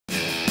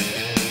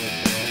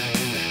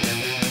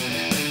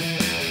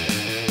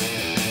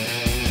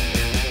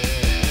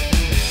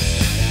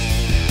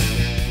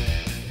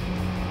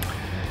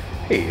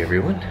Hey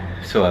everyone.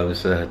 So I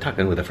was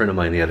talking with a friend of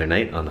mine the other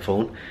night on the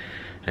phone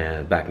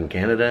back in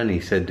Canada, and he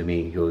said to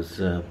me, he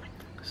goes,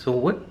 so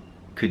what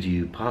could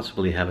you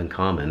possibly have in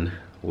common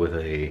with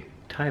a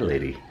Thai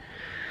lady?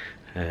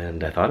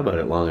 And I thought about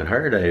it long and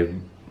hard. I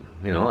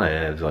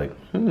was like,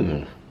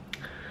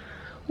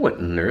 what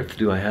on earth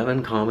do I have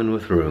in common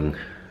with Rung?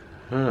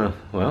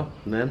 Well,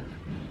 then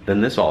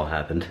this all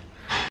happened.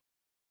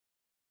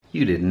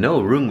 You didn't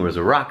know Rung was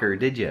a rocker,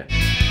 did you?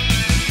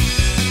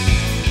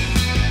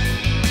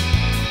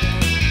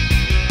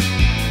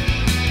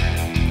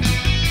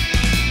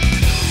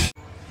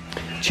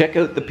 Check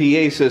out the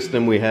PA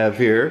system we have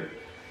here.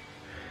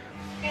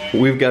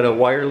 We've got a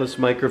wireless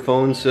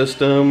microphone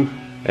system,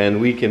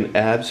 and we can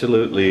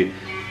absolutely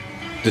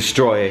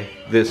destroy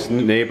this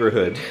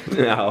neighborhood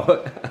now.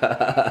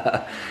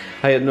 I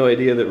had no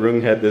idea that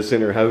Rung had this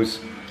in her house,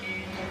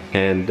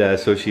 and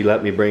so she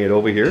let me bring it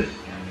over here,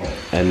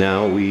 and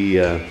now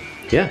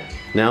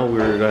now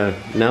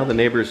the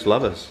neighbors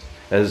love us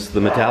as the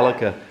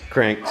Metallica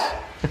cranks.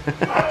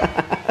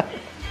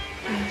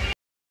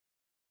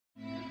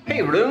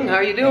 Hey Rung, how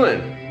are you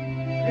doing?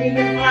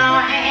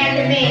 I am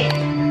the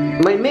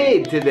maid. My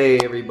maid today,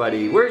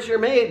 everybody. Where's your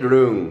maid,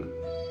 Rung?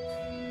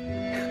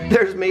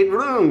 There's maid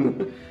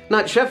Rung,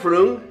 not Chef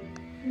Rung.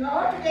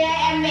 No, today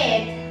I am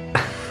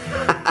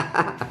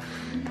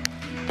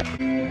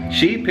maid.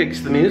 She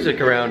picks the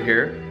music around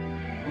here.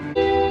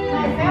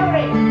 My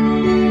favorite.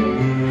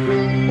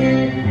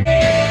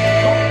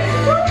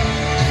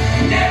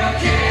 Never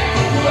care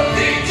for what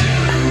they do.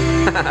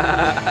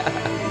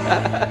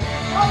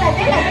 Oh,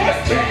 like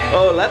this.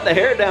 Oh, let the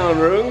hair down,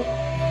 Rung.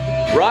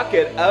 Rock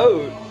it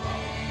out.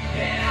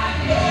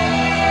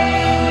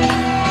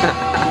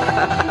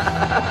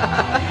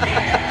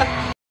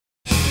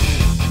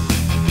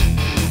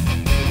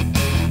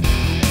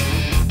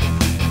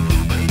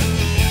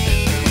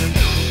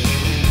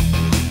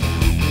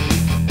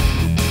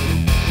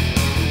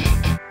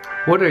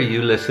 What are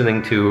you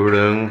listening to,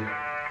 Rung?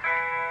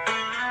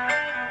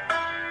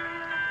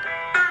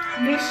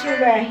 Wish you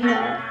were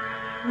here.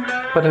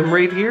 But I'm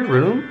right here,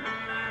 Rung.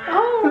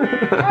 Oh,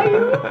 are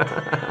you?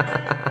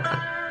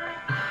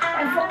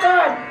 I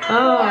forgot.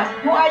 Oh.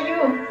 Who are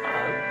you?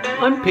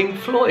 I'm Pink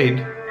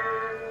Floyd.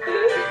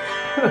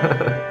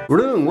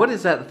 Rung, what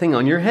is that thing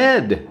on your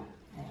head?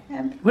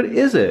 What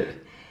is it?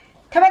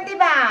 20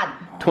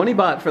 baht. 20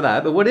 baht for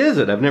that, but what is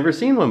it? I've never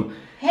seen one.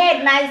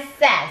 Head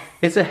massage.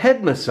 It's a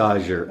head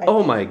massager.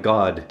 Oh my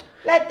god.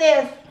 Like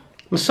this.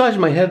 Massage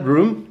my head,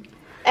 Rung.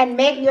 And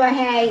make your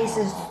hair is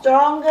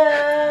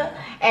stronger,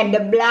 and the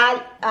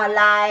blood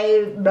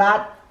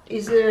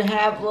is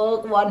have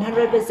work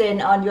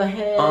 100% on your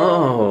hair.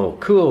 Oh,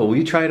 cool. Will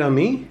you try it on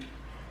me?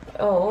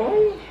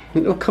 Oh,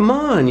 Oh, come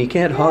on. You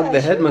can't hog the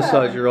head sure.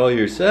 massager all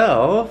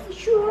yourself.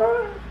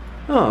 sure.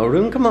 Oh,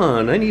 Rung, come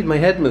on. I need my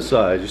head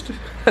massaged.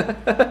 What?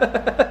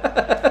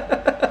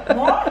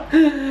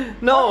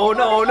 No,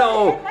 no,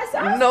 no. head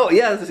massage? No,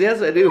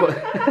 yes, I do.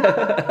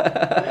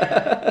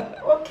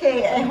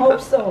 Okay, I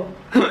hope so.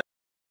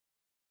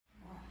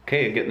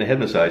 Okay, getting a head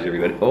massage,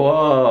 everybody.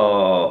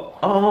 Oh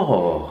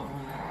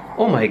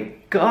my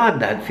God,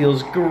 that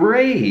feels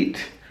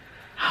great.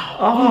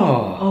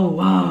 Oh. Oh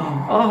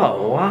wow.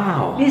 Oh,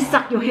 wow. Please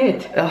suck your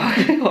head.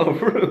 Oh,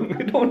 Rung,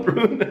 don't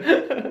ruin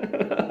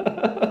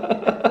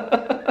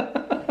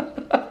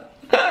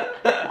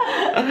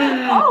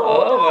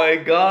Oh my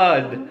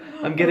God.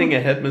 I'm getting a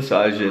head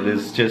massage. It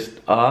is just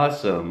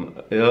awesome.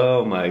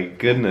 Oh my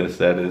goodness,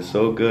 that is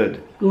so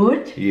good.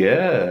 Good?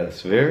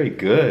 Yes, very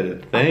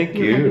good. Thank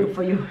you. You can do it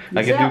for you.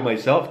 I can do it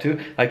myself too.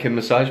 I can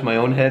massage my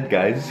own head,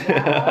 guys.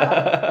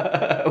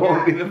 It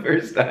won't be the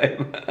first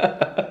time.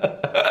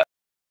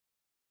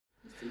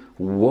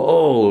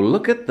 Whoa,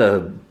 look at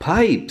the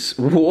pipes.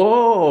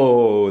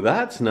 Whoa,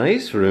 that's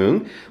nice,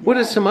 Rung. What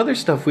is some other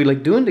stuff we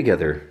like doing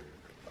together?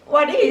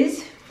 What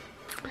is?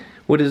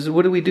 What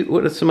do we do?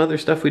 What is some other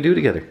stuff we do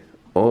together?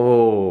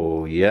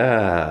 Oh,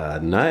 yeah,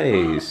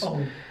 nice.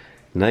 Oh.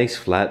 Nice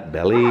flat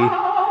belly.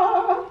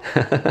 Oh,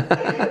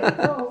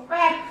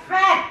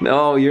 fat.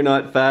 No, you're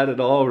not fat at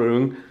all,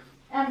 Rung.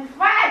 I'm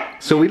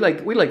fat. So we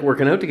like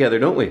working out together,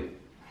 don't we?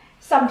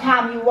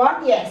 Sometimes you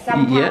want, yes.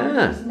 Sometimes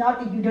Yeah. it's not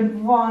that you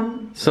don't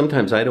want.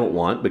 Sometimes I don't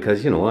want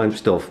because I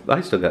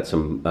still got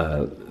some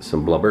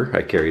blubber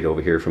I carried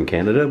over here from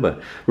Canada. But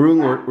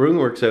Rung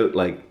works out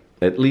like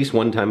at least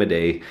one time a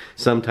day.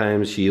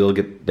 Sometimes she'll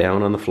get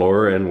down on the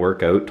floor and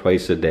work out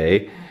twice a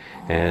day.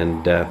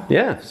 And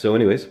yeah. So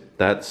anyways,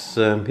 that's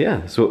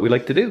what we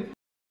like to do.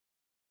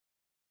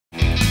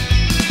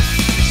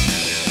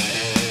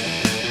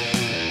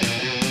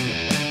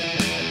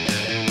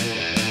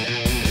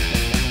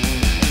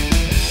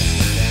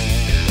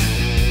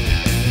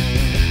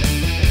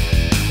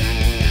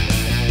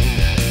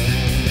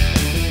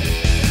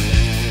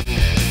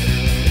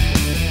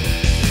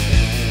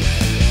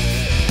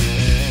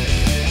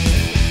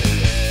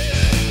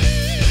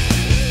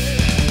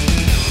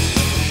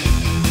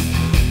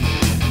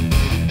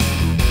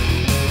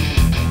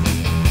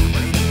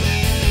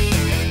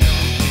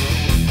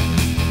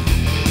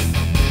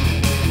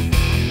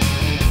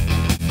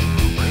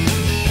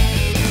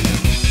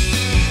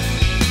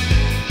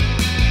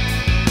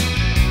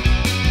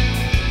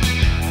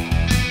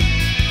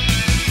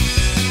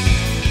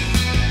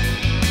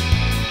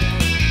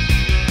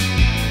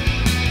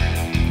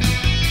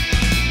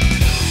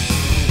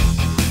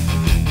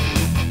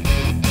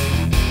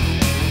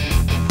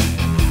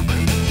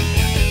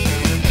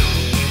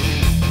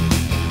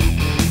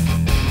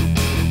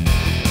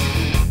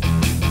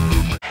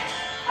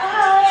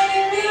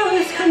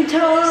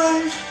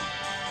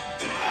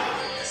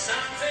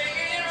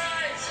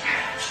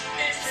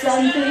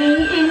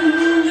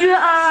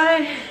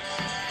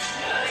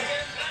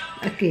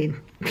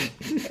 again.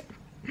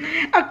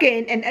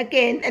 Again and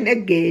again and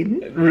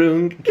again.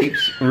 Rung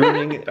keeps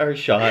ruining our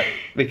shot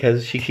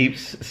because she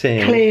keeps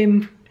saying.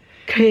 Claim.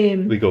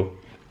 Claim. We go.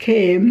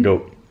 Claim.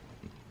 Go.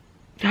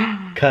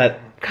 Cut.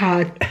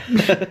 Cut.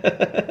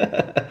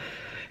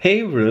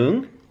 Hey,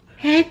 Rung.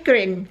 Hey,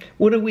 Glen.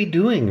 What are we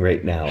doing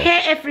right now?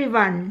 Hey,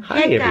 everyone.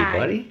 Hi, hey, guys.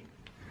 everybody.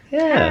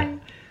 Yeah. Hi.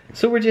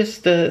 So we're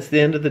just, it's the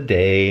end of the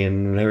day,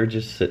 and we're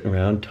just sitting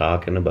around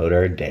talking about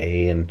our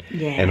day and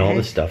all the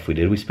Yes. stuff we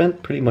did. We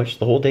spent pretty much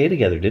the whole day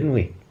together, didn't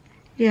we?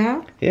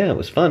 Yeah. Yeah, it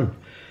was fun.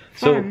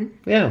 Fun.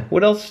 So, yeah,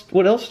 what else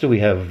do we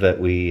have that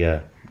we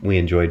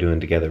enjoy doing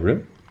together,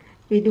 Rung?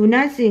 We do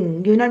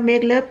nothing. You not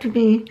make love to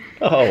me.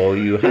 Oh,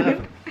 you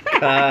have.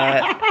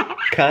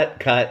 Cut.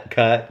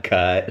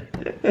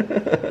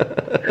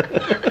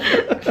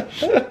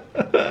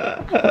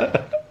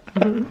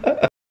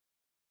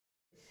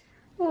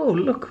 Oh,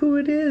 look who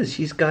it is.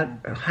 She's got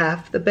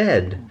half the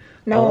bed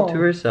all to No.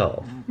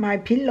 herself. My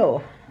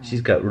pillow.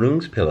 She's got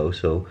Rung's pillow,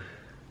 so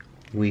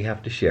we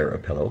have to share a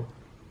pillow.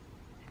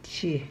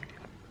 She.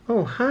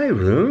 Oh, hi,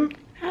 Rung.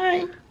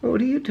 Hi.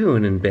 What are you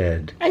doing in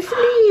bed? I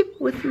sleep.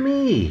 With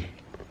me.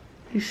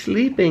 He's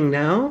sleeping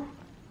now.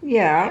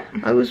 Yeah.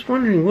 I was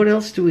wondering, what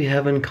else do we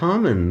have in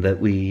common that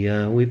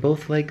we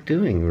both like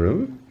doing,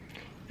 Rung?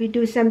 We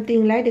do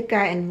something like the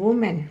guy and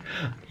woman.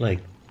 Like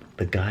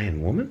the guy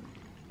and woman?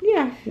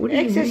 Yeah. What do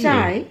you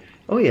Exercise.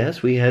 Oh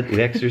yes, we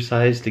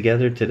exercised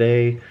together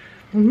today.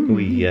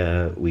 We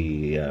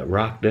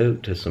rocked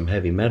out to some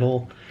heavy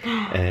metal,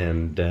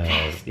 and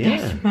yeah,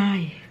 That's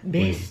my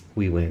best.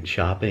 we went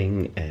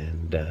shopping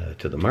and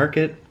to the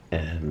market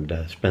and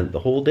spent the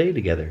whole day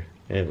together.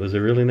 It was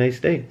a really nice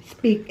day.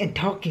 Speak and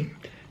talking.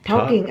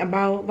 Talking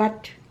about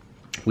what?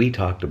 We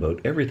talked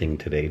about everything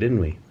today, didn't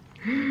we?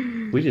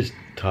 We just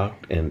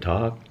talked and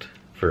talked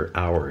for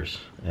hours,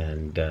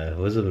 and it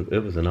was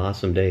an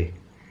awesome day.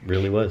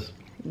 Really was.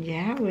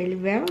 Yeah, really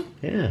well.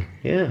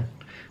 Yeah.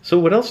 So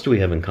what else do we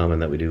have in common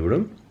that we do,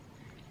 Rung?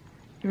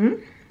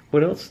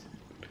 What else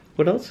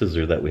is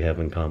there that we have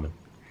in common?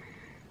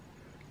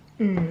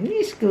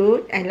 It's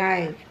good. I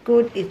like.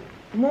 Good is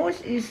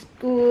most is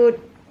good.